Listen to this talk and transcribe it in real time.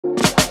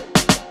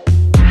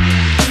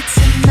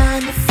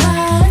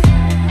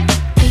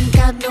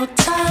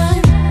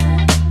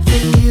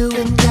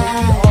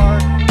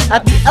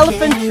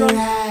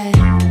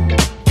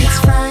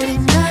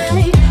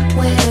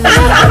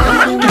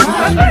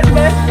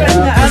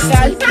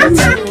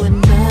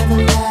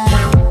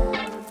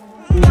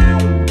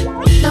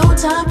No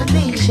time to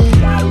please you.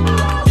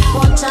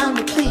 One time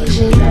to please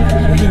you.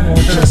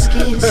 Just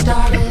get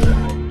started.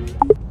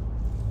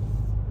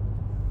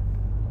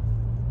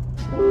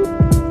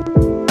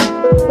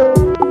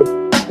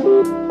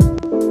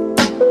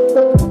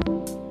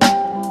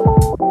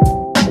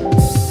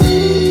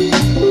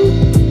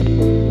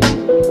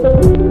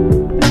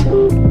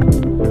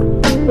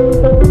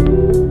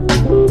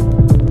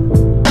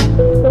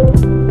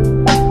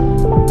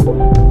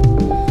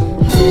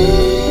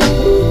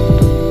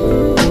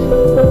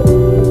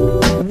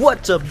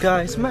 What's up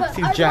guys,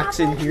 Matthew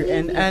Jackson here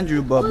and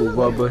Andrew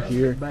Bubba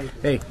here.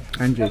 Hey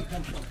Andrew,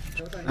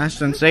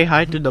 Ashton, say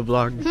hi to the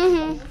vlog.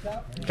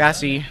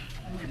 Cassie.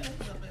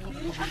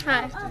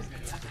 Hi.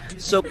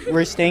 So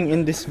we're staying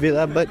in this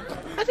villa, but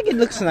I think it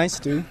looks nice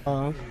too.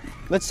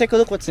 Let's take a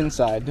look what's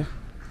inside.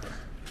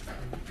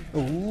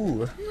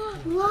 Ooh.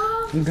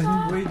 Wow. Ang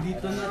ganda. Uy,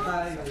 dito na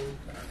tayo.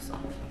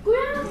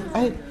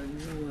 Ay,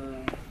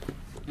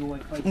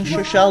 ang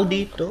social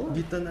dito.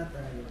 Dito na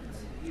tayo.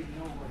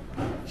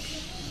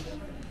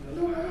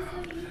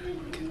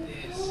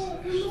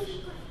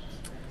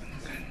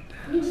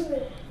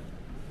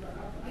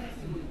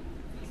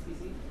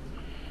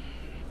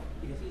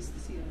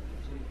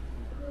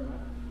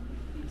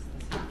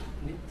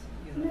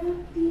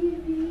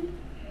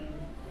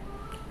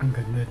 Ang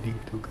ganda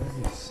dito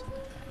guys.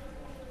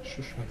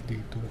 Social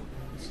dito.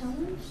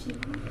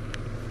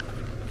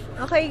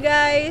 Okay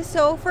guys,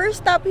 so first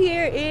stop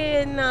here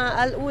in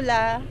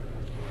ULA.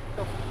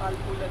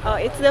 Oh,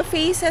 it's the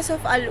faces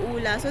of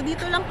ULA. So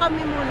dito lang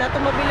kami muna,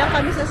 tumabi lang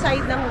kami sa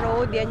side ng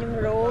road. Yan yung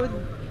road.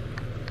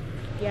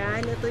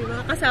 Yan, ito yung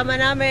mga kasama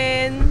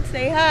namin.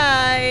 Say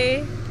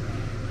hi!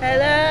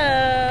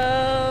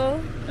 Hello!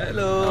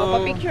 Hello!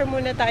 Oh, pa-picture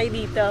muna tayo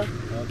dito.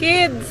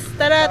 Kids,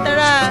 tara,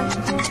 tara!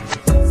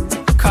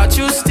 Caught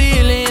you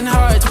stealing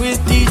hearts with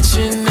each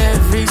and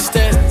every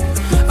step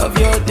of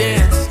your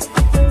dance.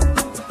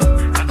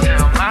 I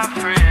tell my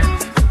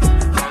friends,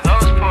 all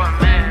those poor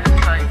men,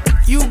 like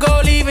you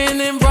go leaving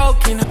and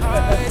broken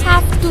hearted.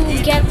 Have to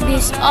get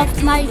this off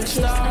my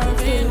chest.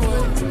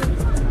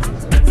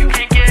 You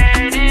can't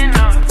get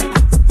enough.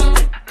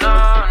 No,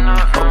 no.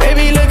 Oh,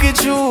 baby, look at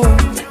you.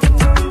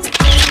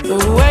 The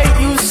way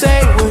you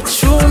say what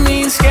you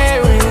mean,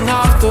 scaring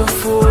off the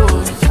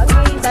fools.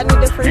 Okay, done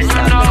with the first You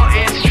stop. know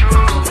it's true.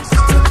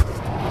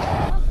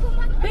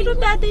 Pero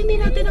dati hindi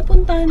natin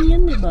napuntahan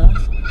yan, di ba?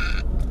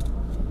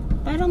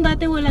 Parang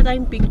dati wala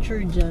tayong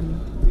picture dyan.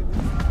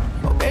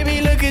 Oh,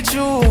 baby, look at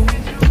you.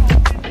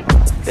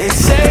 They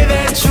say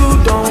that you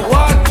don't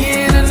walk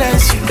in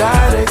unless you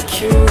got a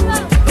cue.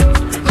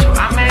 So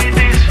I made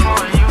this for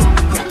you.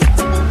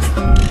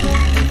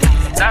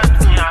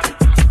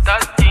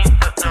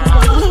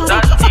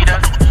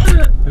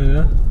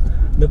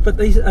 Dapat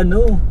ay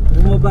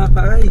bumaba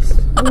ka guys.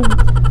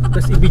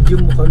 Tapos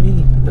i-video mo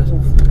kami.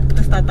 Tapos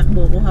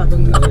tatakbo ko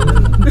habang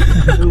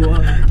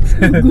gulong.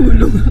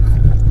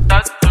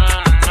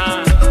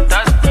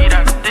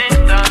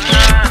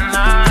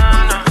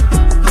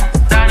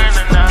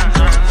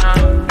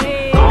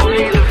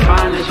 Only the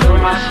finest for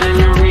my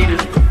senorita.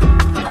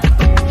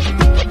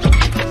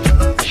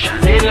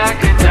 Shining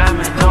like a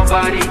diamond,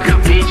 nobody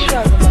could beat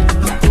you.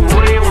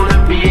 Where you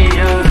wanna be,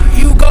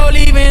 You go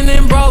leaving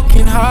and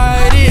broken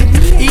hearted.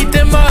 Eat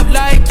them up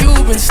like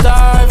you've been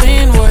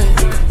starving. What?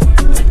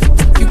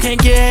 You can't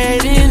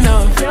get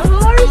enough.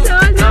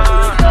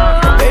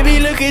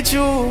 Baby, look at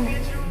you.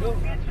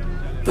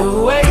 The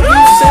way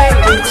you say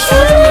what you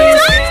mean.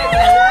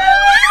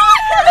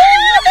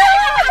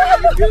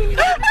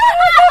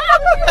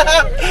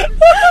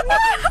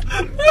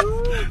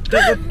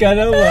 Takot ka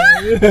naman.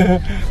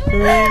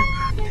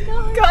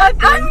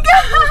 Kaatan ka!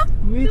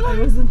 Wait, I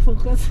wasn't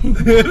focusing.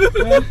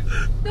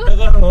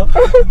 Taka mo?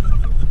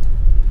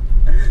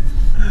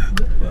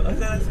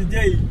 Asan si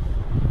Jay?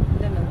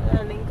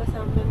 Ano yung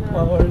kasama na?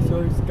 Power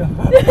source ka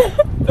pa.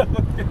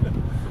 Takot ka na.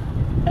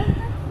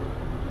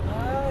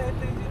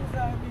 Ito yung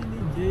sinasabi ni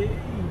Jay.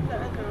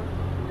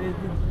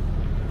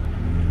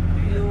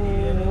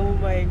 Oh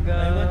my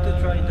God. I want to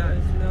try that.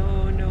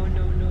 No,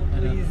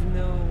 please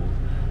no.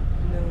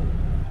 No.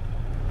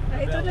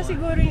 Ito na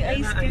siguro yung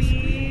ice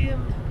cream.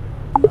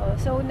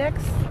 So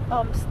next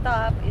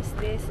stop is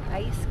this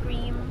ice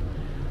cream.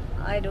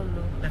 I don't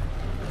know.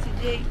 Si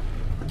Jay.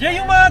 Jay,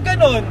 yung mga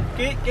ganon,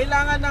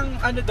 kailangan ng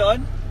ano doon?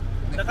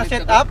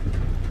 Naka-set up?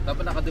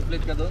 Dapat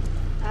naka-deflate ka doon?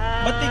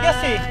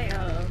 Matigas eh.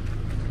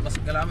 Mas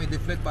kailangan may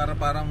deflate para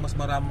parang mas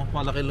maraming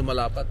malaki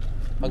lumalapat.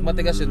 Pag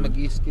matigas yun,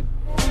 mag-i-skid.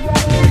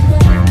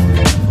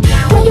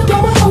 When you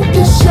gonna hold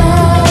the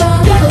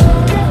shadow?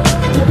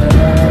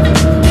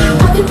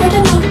 I've been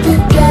running up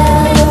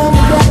again.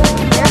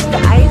 There's the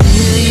ice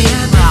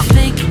cream.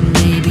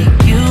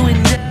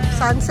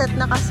 Sunset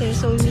na kasi,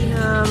 so hindi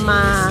na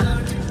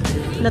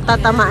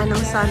natatamaan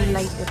ng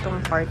sunlight itong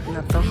part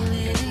na to.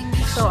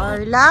 So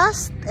our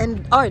last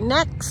and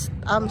next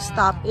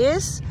stop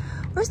is,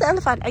 where's the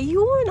elephant?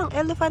 Ayun, ang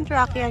elephant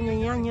rock. Yan.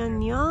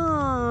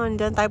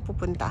 Diyan tayo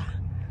pupunta.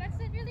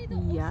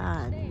 Yan.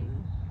 Yan.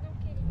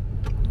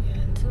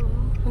 Yan. So,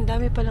 ang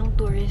dami palang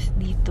tourist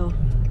dito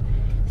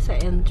sa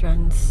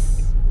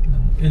entrance.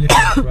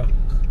 Elephant rock.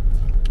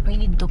 We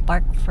need to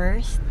park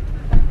first.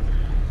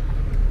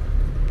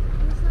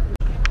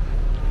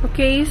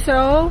 Okay,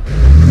 so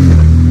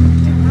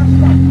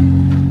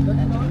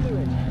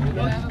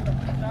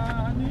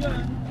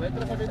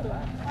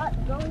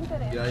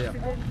Yeah.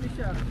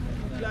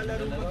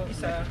 Maglalaro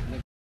mag-isa.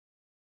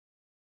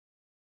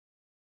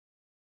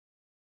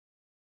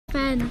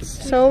 Fans.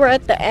 So, we're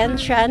at the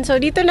entrance. So,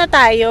 dito na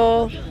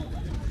tayo.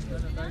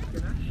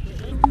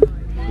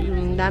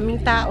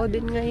 Daming tao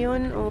din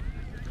ngayon. Oh,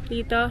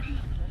 dito.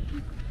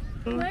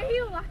 Why are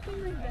you walking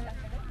like that?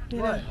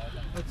 What?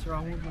 What's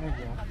wrong with my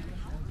wall?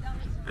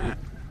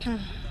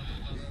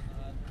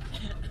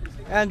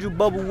 Andrew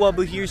Bubble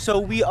Wubble here. So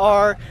we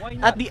are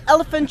at the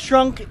elephant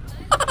trunk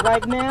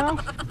right now.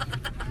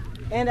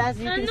 And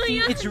as you can see,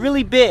 it's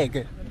really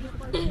big.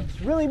 It's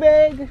really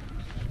big.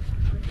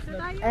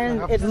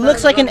 And it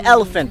looks like an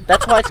elephant.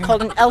 That's why it's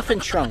called an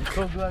elephant trunk.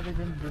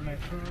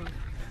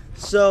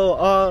 So,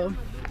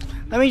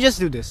 let me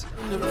just do this.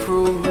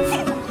 Proof.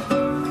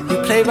 You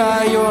play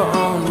by your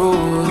own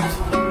rules.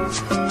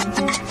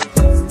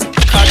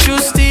 Caught you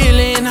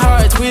stealing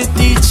hearts with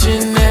each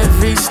and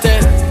every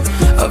step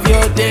of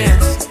your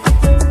dance.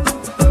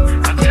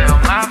 I tell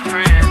my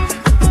friends,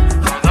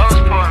 oh, those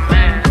poor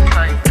men,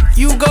 like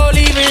you go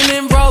leaving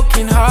them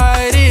broken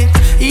hearted,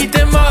 eat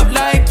them up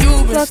like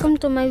you've been. Welcome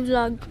to my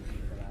vlog.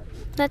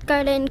 Not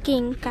Karla and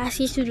King,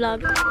 Cassie's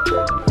vlog.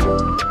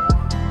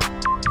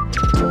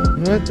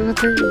 What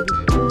are you?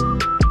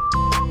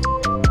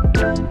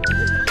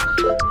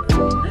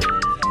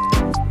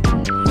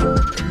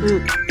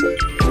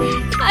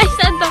 I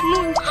said the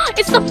moon.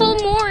 It's the full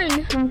moon.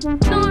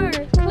 No,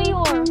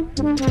 clear.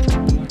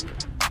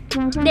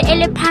 The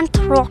elephant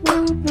rock.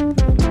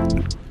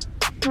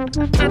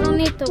 I don't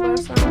need to wear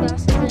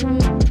sunglasses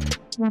anymore.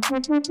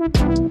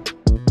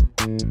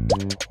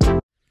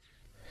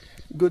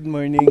 Good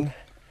morning.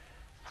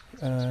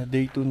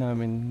 Day 2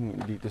 namin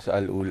dito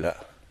sa ULA.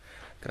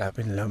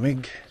 Grabe ang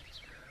lamig.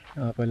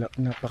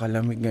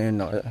 Napakalamig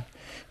ngayon.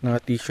 Naka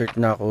t-shirt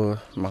na ako,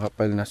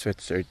 makapal na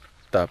sweatshirt,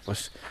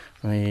 tapos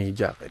may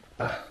jacket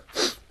pa.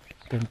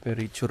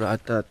 Temperature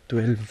ata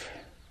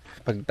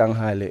 12.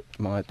 Pagtanghali,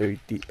 mga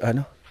 30,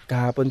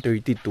 kahapon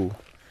 32.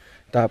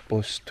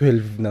 Tapos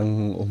 12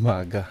 ng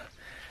umaga.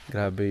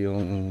 Grabe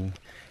yung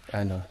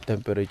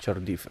temperature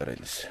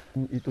difference.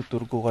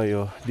 Itutur ko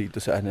kayo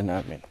dito sa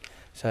namin.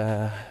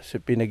 Sa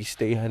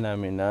pinag-stayhan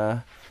namin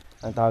na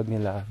ang tawag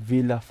nila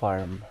Villa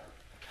Farm.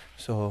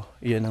 So,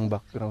 iyan ang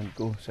background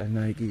ko.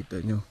 Sana nakikita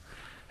nyo.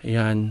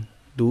 Ayan,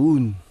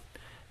 doon.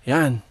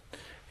 Ayan.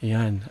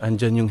 Ayan,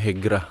 andyan yung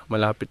Hegra.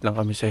 Malapit lang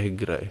kami sa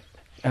Hegra eh.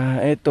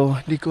 Eto,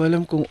 di ko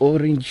alam kung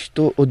orange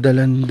to o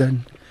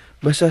dalandan.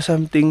 Basta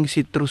something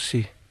citrus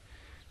eh.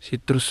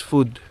 Citrus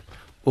food.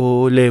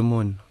 O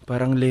lemon.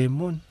 Parang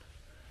lemon.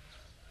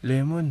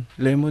 Lemon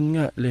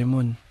nga,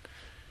 lemon.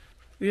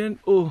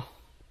 Ayan, oh.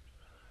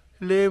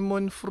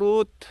 Lemon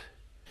fruit.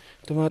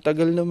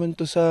 Tumatagal naman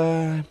to sa,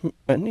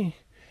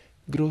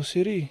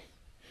 grocery.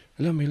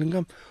 Alam, may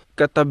langgam.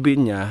 Katabi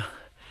niya,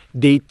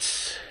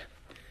 dates.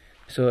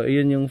 So,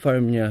 ayan yung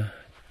farm niya.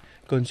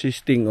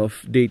 Consisting of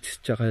dates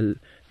tsaka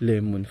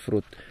lemon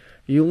fruit.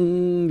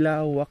 Yung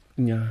lawak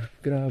niya,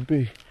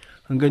 grabe.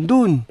 Hanggang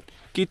dun.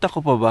 Kita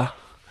ko pa ba?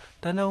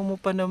 Tanaw mo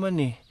pa naman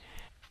eh.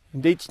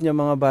 Dates niya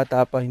mga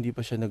bata pa, hindi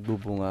pa siya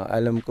nagbubunga.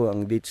 Alam ko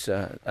ang dates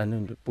sa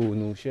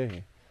puno siya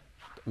eh.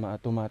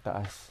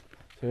 Tumataas.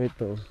 So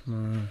ito,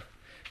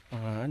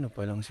 mga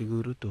pa lang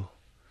siguro to.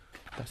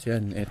 Tapos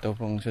yan, ito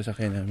pong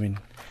sasakyan namin.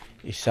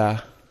 1,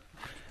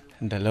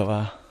 2, 3,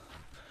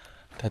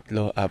 4,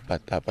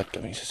 4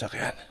 kaming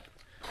sasakyan.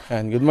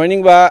 Yan, good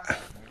morning ba?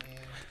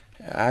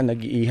 Yan,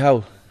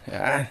 nag-iihaw.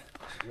 Yan.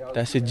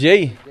 Tapos si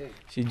Jay.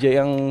 Si Jay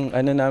ang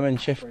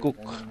namin, chef cook.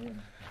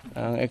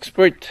 Ang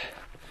expert.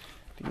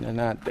 Tingnan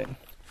natin.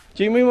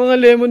 Jay, may mga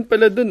lemon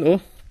pala dun,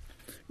 oh.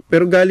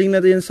 Pero galing na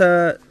yan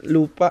sa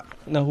lupa.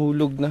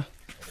 Nahulog na.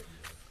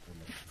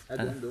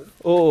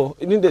 Oo,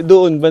 hindi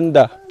doon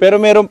banda. Pero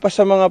meron pa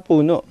sa mga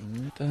puno.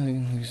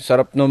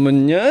 Sarap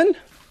naman yan.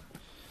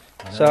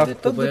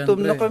 Sakto,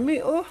 gutom na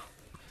kami, oh.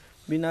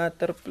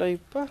 Binutterfly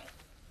pa.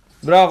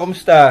 Bro,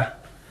 kumusta?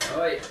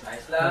 Oy,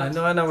 ayos lang. Ano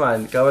ka naman?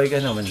 Kaway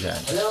ka naman dyan.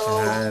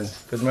 Hello. Ayan.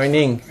 Good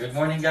morning. Good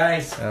morning,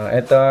 guys.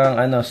 Ito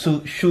ang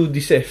shoe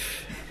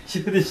disef.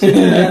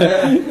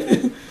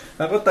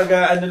 Ako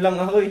taga lang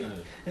ako eh.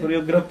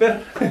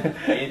 Choreographer.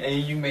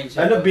 Ayun yung main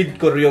chef.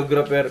 Bid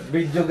choreographer?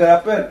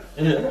 Videographer.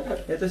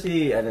 Ito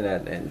si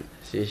natin,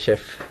 si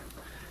chef.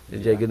 Si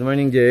Jay. Good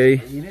morning, Jay.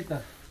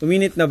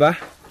 Uminit na ba?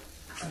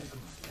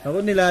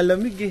 Ako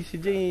nilalamig eh. Si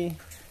Jay.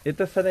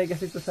 Ito sanay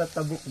kasi ito sa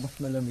Tabuk, mas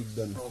malamig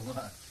doon.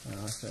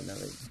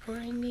 Sanay.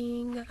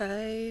 Morning,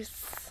 guys.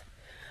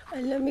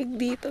 Ang lamig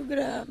dito,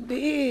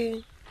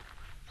 grabe.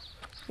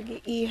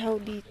 Nag-iihaw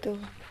dito.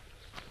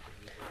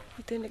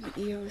 Dito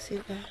nag-iihaw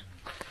sila.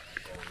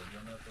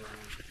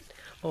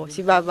 Oh,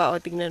 si Baba,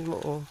 oh, tingnan mo,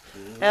 oh.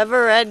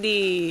 Ever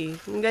ready.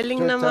 Ang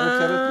galing naman.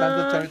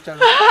 Charot.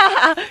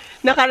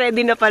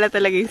 Naka-ready na pala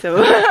talaga yung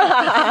sabaw.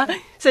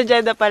 Sa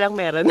Jeddah pa lang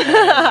meron.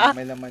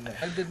 May laman na.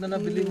 Alded na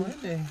nabili mo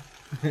yun eh.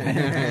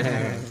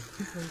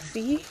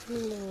 See?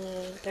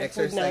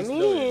 Exercise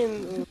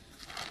namin.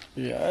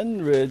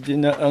 Yan, ready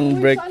na ang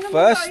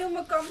breakfast.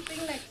 Sana mag-camping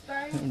next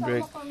time.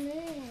 Sama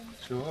kami.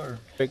 Sure.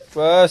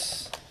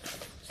 Breakfast.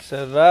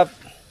 Sarap.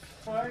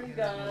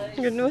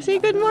 Say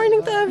good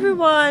morning to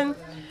everyone.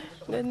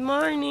 Good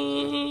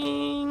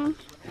morning.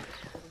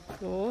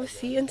 Oh,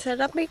 see, ang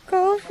sarap. May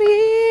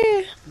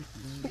coffee.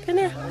 Ika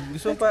na.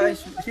 Gusto pa,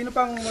 sino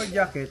pang more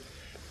jacket?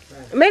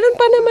 Meron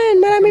pa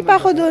naman. Marami pa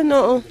ako doon,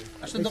 oo.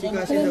 Kasi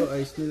daw,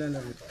 ice nila na.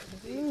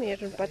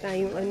 Meron pa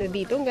tayong ano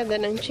dito. Ang ganda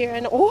ng chair.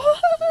 Ano? Oh!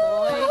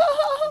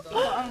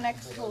 Ikaw ang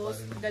next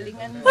host.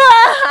 Galingan mo.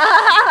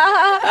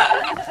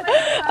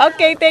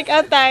 Okay, take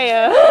out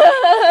tayo.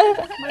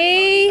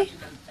 Hey!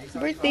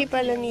 Birthday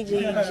pala ni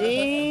JJ.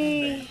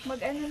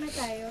 Mag-ano na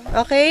tayo?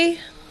 Okay,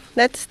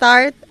 let's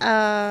start.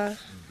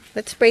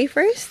 Let's pray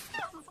first.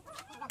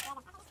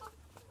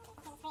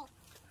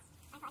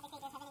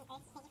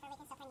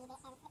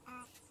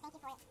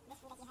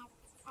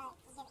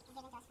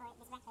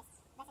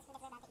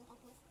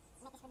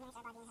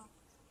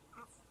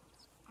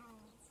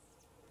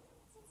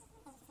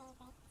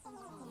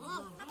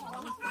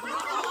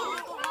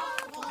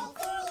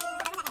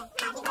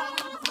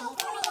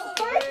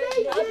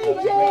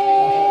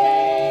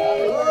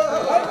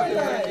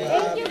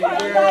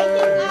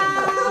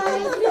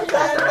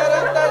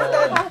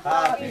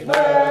 Happy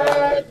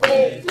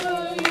birthday to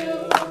you.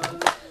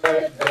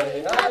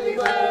 Happy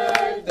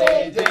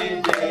birthday,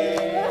 JJ.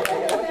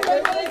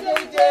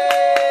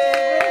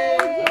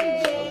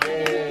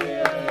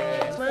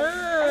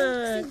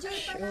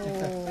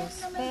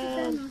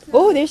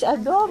 Oh, there's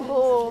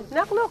adobo.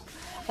 Knock.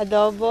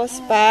 Adobo,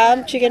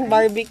 spam, chicken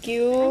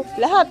barbecue.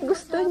 Lahat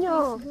gusto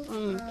nyo.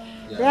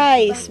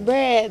 Rice,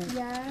 bread.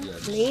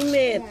 Name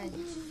it.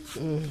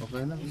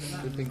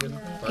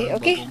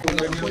 Okay.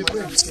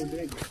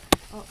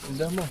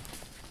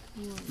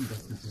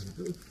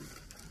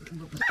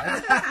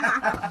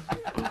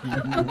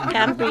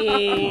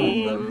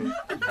 Camping.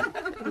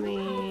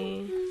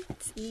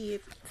 Let's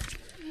eat.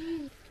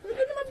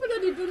 Pwede naman pala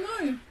dito,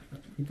 Noy.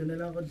 Dito na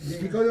lang ako.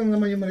 Ikaw lang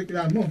naman yung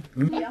mareklamo.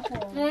 Hindi ako.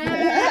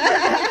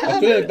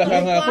 Actually, nagtaka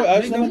nga ako.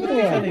 Ayos naman ito.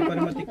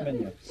 Para matikman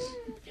niya.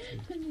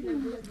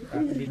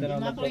 Dito na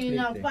ako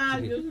Makrina pa.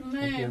 Diyos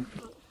me.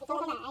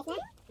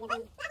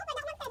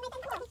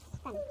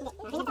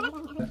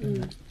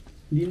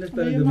 Hindi na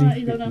talaga Yung may mga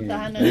ilaw ng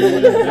tahanan.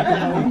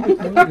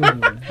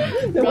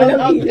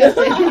 Walang ilaw.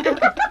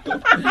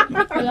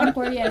 Walang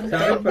kuryente. Sa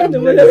akin, pag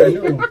ano,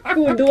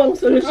 Kudo ang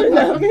solusyon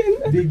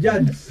namin. the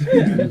judge.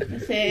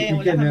 Kasi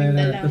wala kaming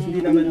dalang Tapos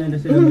hindi naman nila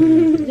sila.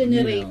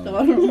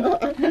 generator.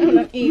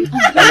 Walang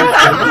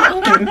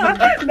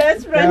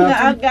best friend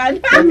na agad.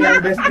 Kami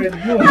ang best friend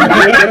mo.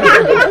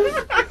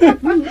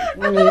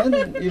 Ngayon,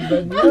 iba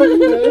na.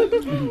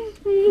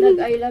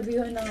 Nag-I love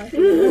you na nga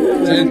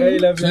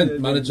Send,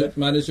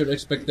 manage your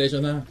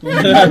expectation ha.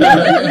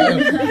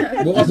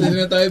 Bukas hindi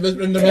na tayo best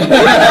friend naman.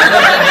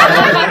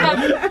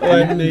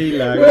 One day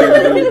lang.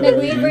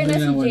 Nag-waiver na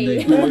si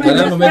Jay.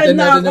 Kailangan ma-maintain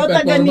natin yung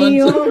performance.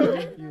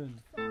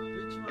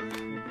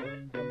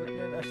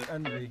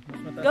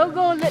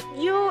 Go. Let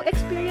you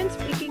experience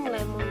picking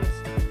lemons.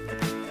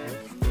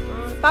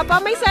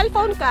 Papa, may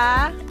cellphone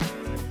ka?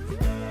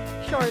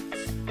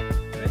 Shorts.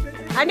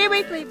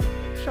 Wait.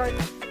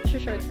 Shorts.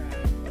 Shorts.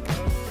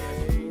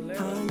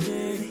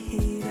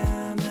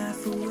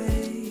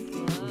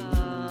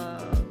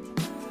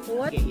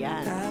 What?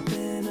 Yan.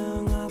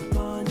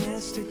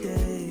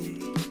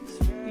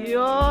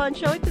 Yun.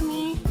 Show it to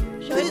me.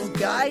 Please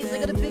guys,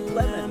 I got a big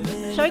lemon.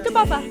 Show it to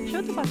Papa.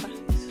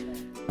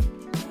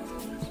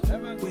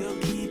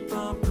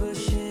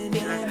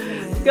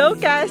 Go,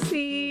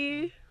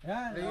 Cassie.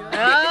 Ah.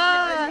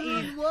 As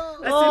if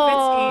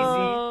it's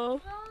easy.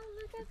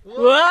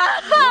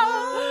 Wow.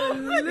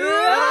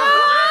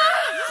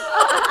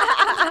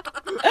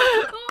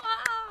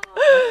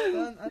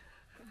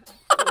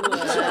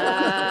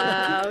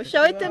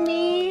 Show it to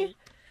me.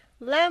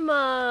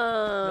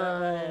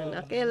 Lemon.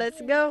 Okay, let's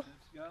go.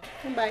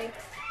 Bye.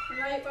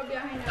 Bye,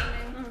 pabiyahin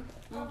namin.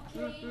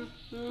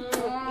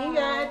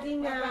 Ingat.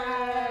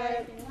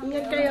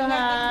 Ingat kayo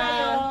ha.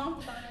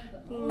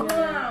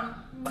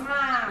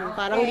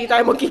 Parang hindi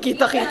tayo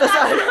magkikita-kita sa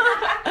ano.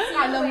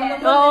 Alam mo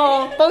naman.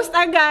 Oo, post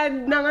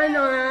agad ng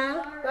ano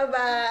ha.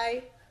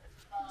 Bye-bye.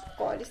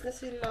 Alis na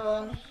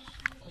sila.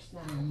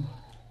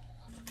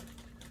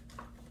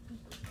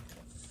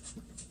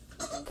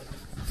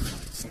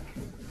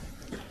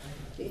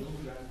 Okay.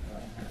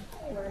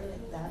 Where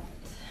is that?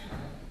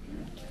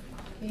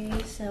 Okay,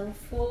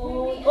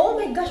 cellphone. Oh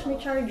my gosh, my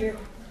charger.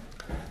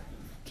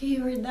 Okay,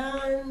 we're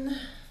done.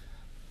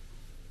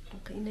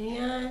 Okay na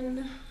yan.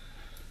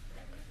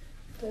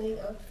 Ito na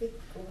yung outfit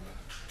ko.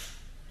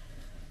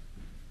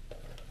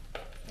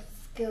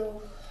 Let's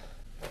go.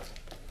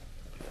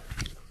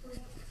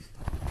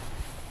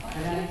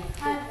 Okay.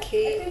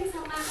 Okay.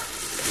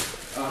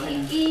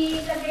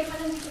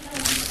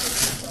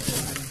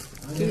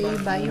 Okay,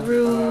 by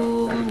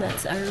room.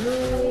 That's our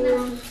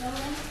room.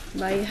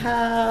 By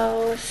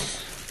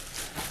house.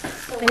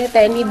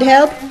 Anything, need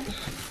help?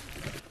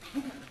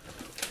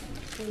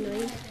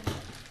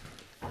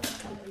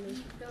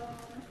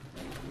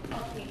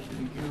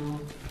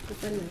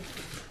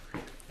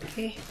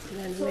 Okay,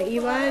 wala na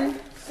naiwan.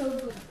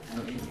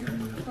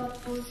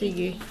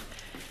 Sige.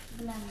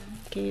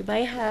 Okay,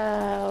 bye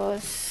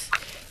house.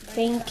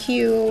 Thank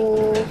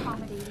you.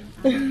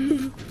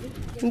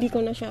 Hindi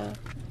ko na siya.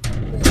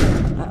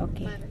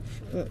 Okay.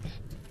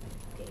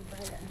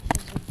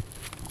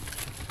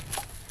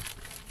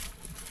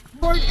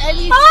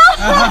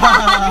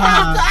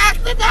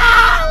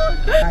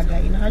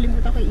 Bagay,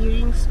 nakalimutan ko yung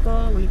earrings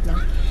ko. Wait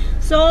lang.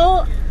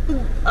 So,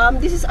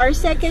 this is our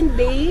second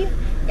day.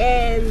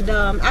 And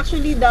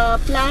actually the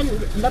plan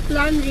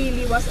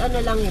really was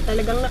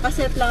talagang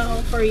nakaset lang ako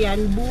for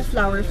Yanbu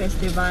Flower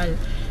Festival.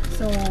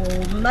 So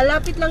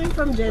malapit lang yung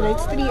from Jeddah,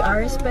 it's 3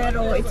 hours,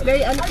 pero it's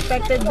very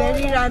unexpected,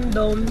 very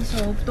random.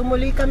 So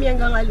tumuloy kami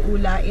hanggang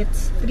Al-Ula.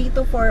 It's 3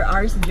 to 4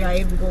 hours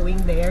drive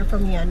going there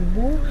from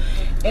Yanbu.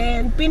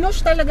 And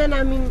pinush talaga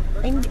namin,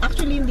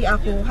 actually hindi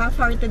ako,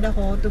 half-hearted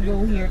ako to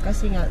go here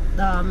kasi nga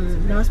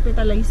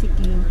na-hospitalize si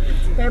King.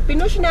 Pero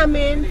pinush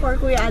namin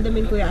for Kuya Adam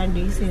and Kuya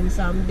Andre since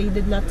they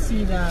did not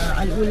see the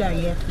Al-Ula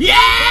yet.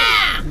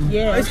 Yeah!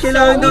 Yes. Ay,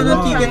 kailangan daw ng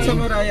ticket sa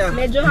Maraya.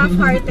 Medyo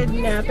half-hearted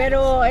na,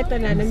 pero eto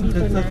na,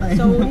 nandito na.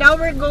 So now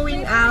we're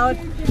going out.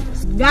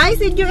 Guys,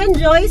 did you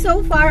enjoy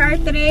so far our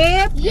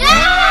trip?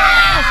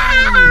 Yes!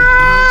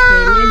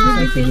 Okay, medyo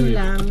detail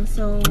lang.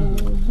 So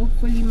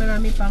hopefully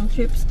marami pang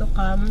trips to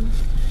come.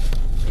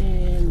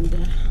 And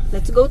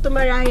let's go to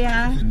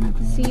Maraya.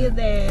 See you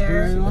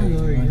there.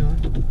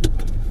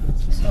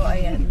 So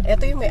ayan,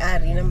 ito yung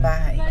may-ari ng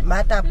bahay.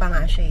 Bata pa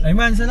nga siya. Ay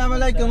man,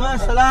 assalamualaikum ha.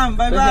 Salam,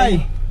 bye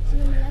bye.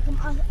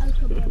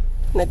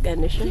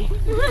 Nag-ano siya.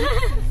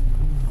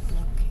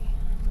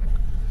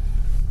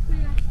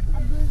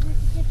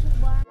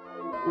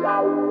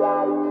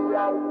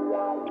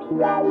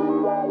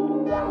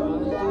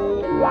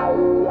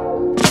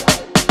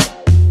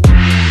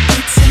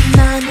 It's a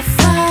 9 to 5.